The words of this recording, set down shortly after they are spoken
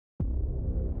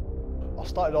I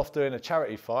started off doing a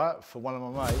charity fight for one of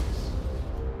my mates.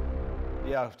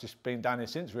 Yeah, I've just been down here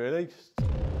since, really.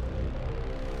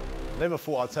 Never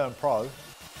thought I'd turn pro.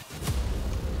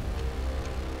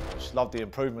 I just love the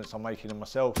improvements I'm making in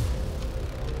myself.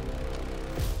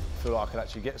 I feel like I could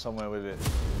actually get somewhere with it.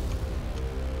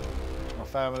 My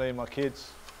family, my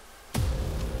kids. I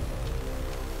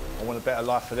want a better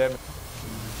life for them.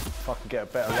 If I can get a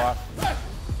better life.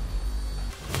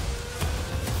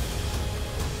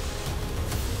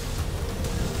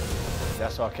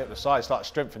 That's why I kept the site. It's like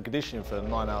strength and conditioning for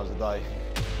 9 hours a day.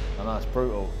 I know it's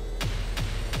brutal.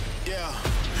 Yeah,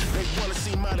 they wanna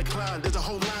see my decline. There's a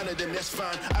whole line of them, that's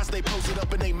fine. I stay posted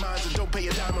up in their minds and don't pay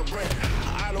a dime of rent.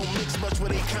 I don't mix much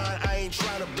with their kind. I ain't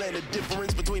trying to blend the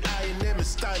difference between I and them and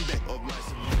Steinbeck.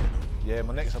 Yeah,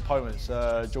 my next opponent's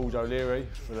George O'Leary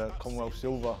for the Commonwealth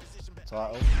Silver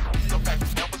title.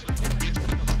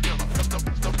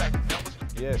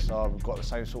 Yeah, so I've got the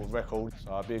same sort of record, so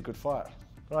it'll be a good fight.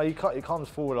 Well, he comes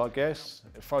forward, I guess.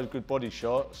 He throws good body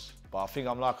shots, but I think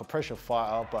I'm like a pressure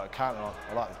fighter, but a counter.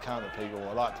 I like to counter people.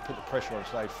 I like to put the pressure on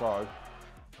so they throw,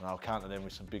 and I'll counter them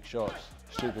with some big shots.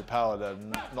 Stupid power to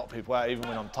knock people out. Even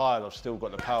when I'm tired, I've still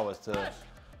got the powers to.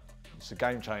 It's a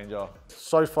game changer.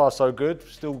 So far, so good.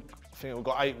 Still, I think we've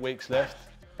got 8 weeks left.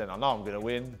 Then I know I'm going to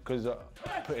win because I'm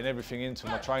putting everything into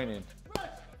my training.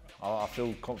 I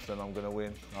feel confident I'm going to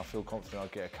win. I feel confident I'll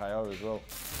get a KO as well.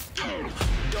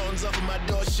 Dawn's up and my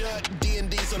door shut.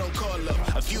 D&D, so don't call up.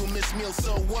 A few missed meals,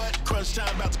 so what? Crunch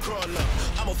time about to crawl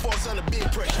up. I'm a force under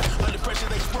big pressure. Under pressure,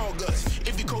 they sprawl guts.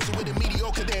 If you coasting with a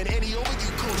mediocre, then any over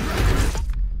you coast.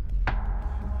 I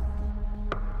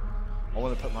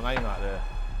want to put my name out there.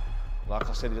 Like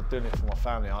I said, you're doing it for my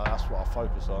family. That's what I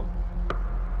focus on.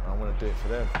 And I want to do it for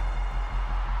them.